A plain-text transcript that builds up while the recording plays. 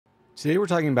Today we're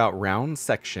talking about round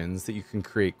sections that you can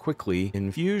create quickly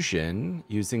in Fusion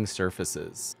using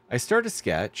surfaces. I start a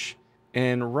sketch,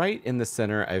 and right in the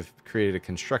center I've created a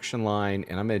construction line,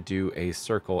 and I'm going to do a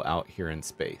circle out here in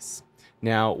space.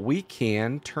 Now we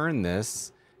can turn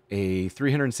this a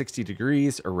 360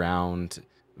 degrees around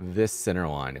this center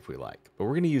line if we like, but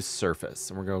we're going to use surface,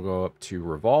 and we're going to go up to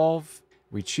revolve.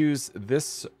 We choose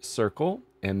this circle,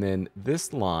 and then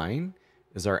this line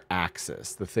is our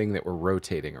axis, the thing that we're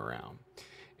rotating around.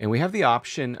 And we have the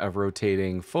option of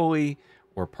rotating fully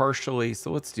or partially.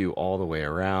 So let's do all the way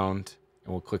around,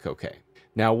 and we'll click OK.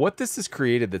 Now what this has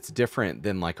created that's different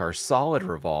than like our solid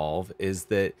revolve is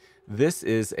that this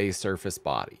is a surface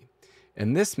body.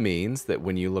 And this means that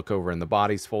when you look over in the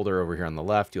bodies folder over here on the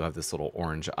left, you'll have this little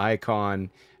orange icon,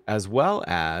 as well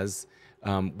as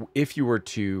if you were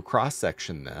to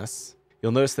cross-section this,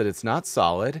 you'll notice that it's not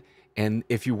solid. And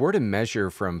if you were to measure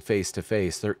from face to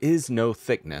face, there is no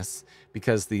thickness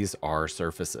because these are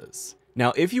surfaces.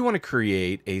 Now, if you want to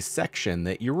create a section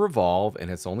that you revolve and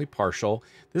it's only partial,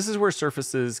 this is where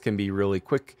surfaces can be really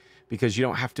quick because you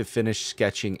don't have to finish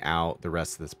sketching out the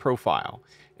rest of this profile.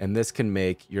 And this can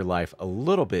make your life a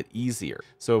little bit easier.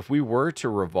 So if we were to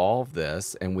revolve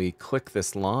this and we click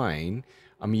this line,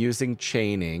 I'm using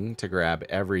chaining to grab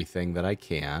everything that I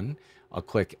can. I'll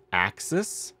click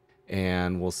axis,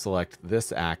 and we'll select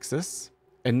this axis.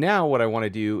 And now what I want to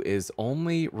do is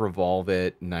only revolve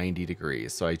it 90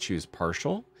 degrees. So I choose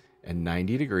partial and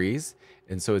 90 degrees.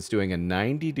 And so it's doing a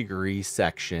 90-degree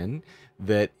section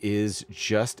that is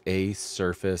just a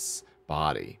surface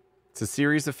body. It's a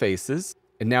series of faces.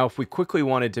 And now if we quickly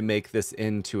wanted to make this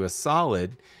into a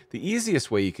solid, the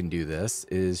easiest way you can do this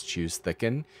is choose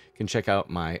Thicken. You can check out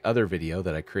my other video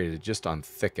that I created just on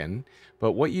Thicken.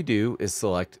 But what you do is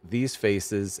select these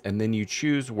faces, and then you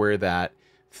choose where that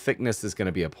thickness is going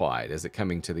to be applied. Is it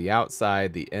coming to the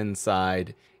outside, the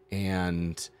inside,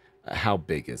 and how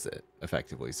big is it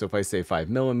effectively? So if I say 5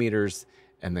 millimeters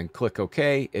and then click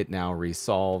OK, it now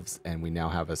resolves, and we now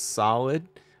have a solid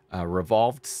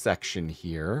revolved section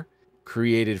here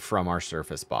created from our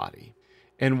surface body.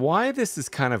 And why this is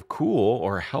kind of cool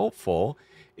or helpful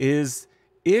is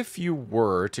if you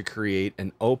were to create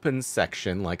an open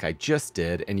section like I just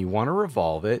did and you want to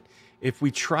revolve it, if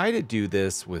we try to do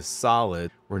this with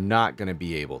solid, we're not going to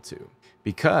be able to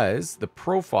because the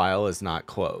profile is not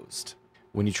closed.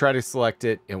 When you try to select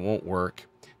it, it won't work.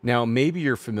 Now, maybe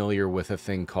you're familiar with a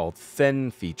thing called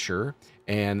thin feature,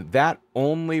 and that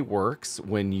only works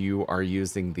when you are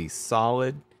using the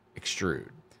solid extrude.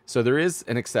 So there is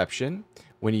an exception.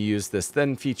 When you use this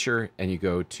thin feature and you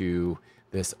go to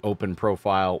this open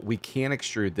profile, we can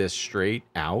extrude this straight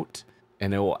out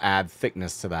and it will add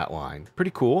thickness to that line.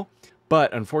 Pretty cool,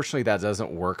 but unfortunately that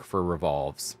doesn't work for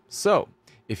revolves. So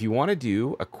if you want to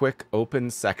do a quick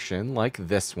open section like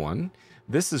this one,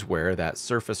 this is where that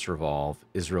surface revolve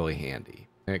is really handy.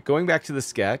 Going back to the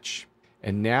sketch,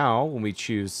 and now when we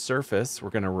choose surface, we're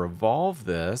going to revolve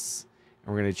this.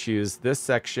 And we're going to choose this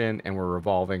section, and we're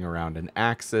revolving around an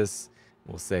axis.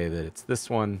 We'll say that it's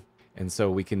this one. And so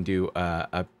we can do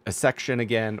a section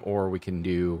again, or we can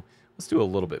do, let's do a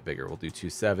little bit bigger. We'll do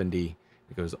 270.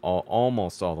 It goes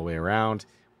almost all the way around.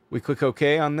 We click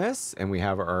OK on this, and we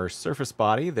have our surface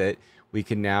body that we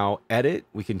can now edit.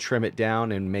 We can trim it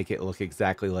down and make it look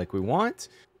exactly like we want,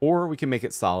 or we can make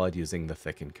it solid using the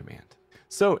Thicken command.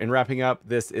 So in wrapping up,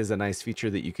 this is a nice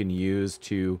feature that you can use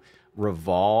to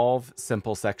revolve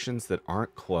simple sections that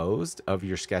aren't closed of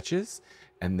your sketches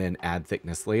and then add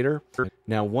thickness later.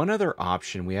 Now, one other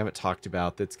option we haven't talked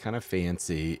about that's kind of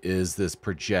fancy is this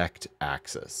project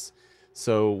axis.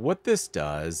 So what this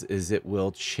does is it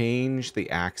will change the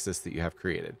axis that you have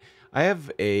created. I have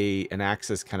an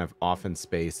axis kind of off in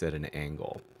space at an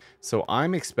angle. So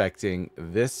I'm expecting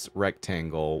this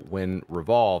rectangle when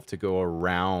revolved to go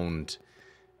around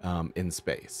in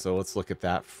space. So let's look at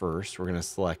that first. We're going to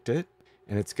select it,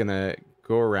 and it's going to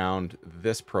go around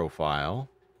this profile.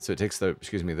 So it takes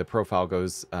the profile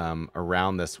goes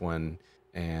around this one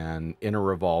and in a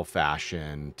revolve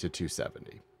fashion to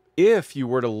 270. If you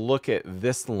were to look at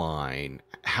this line,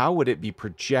 how would it be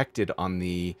projected on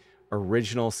the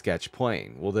original sketch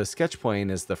plane? Well, the sketch plane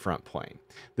is the front plane.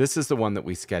 This is the one that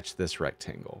we sketched this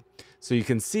rectangle. So you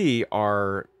can see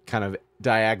our kind of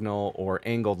diagonal or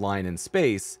angled line in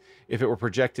space, if it were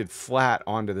projected flat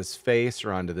onto this face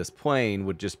or onto this plane,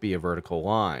 would just be a vertical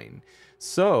line.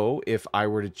 So if I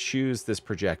were to choose this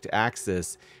project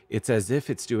axis, it's as if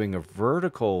it's doing a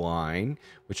vertical line,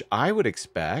 which I would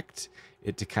expect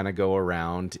it to kind of go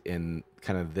around in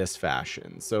kind of this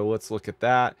fashion. So let's look at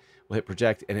that. We'll hit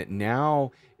project, and it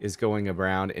now is going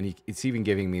around, and it's even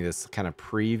giving me this kind of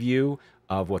preview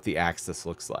of what the axis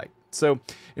looks like. So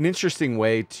an interesting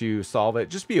way to solve it,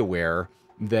 just be aware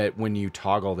that when you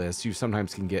toggle this, you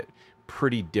sometimes can get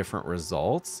pretty different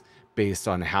results based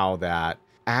on how that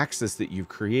axis that you've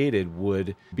created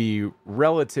would be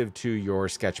relative to your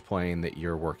sketch plane that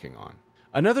you're working on.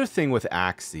 Another thing with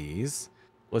axes,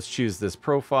 let's choose this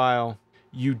profile.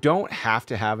 You don't have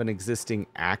to have an existing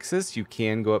axis. You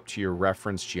can go up to your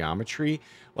reference geometry,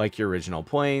 like your original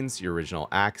planes, your original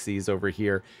axes over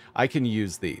here. I can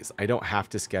use these. I don't have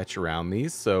to sketch around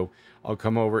these. So I'll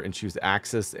come over and choose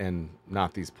axis and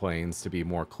not these planes to be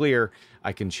more clear.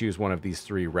 I can choose one of these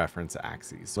 3 reference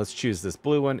axes. Let's choose this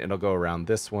blue one. It'll go around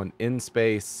this one in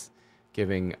space,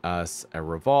 giving us a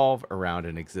revolve around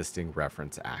an existing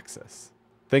reference axis.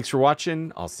 Thanks for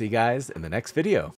watching. I'll see you guys in the next video.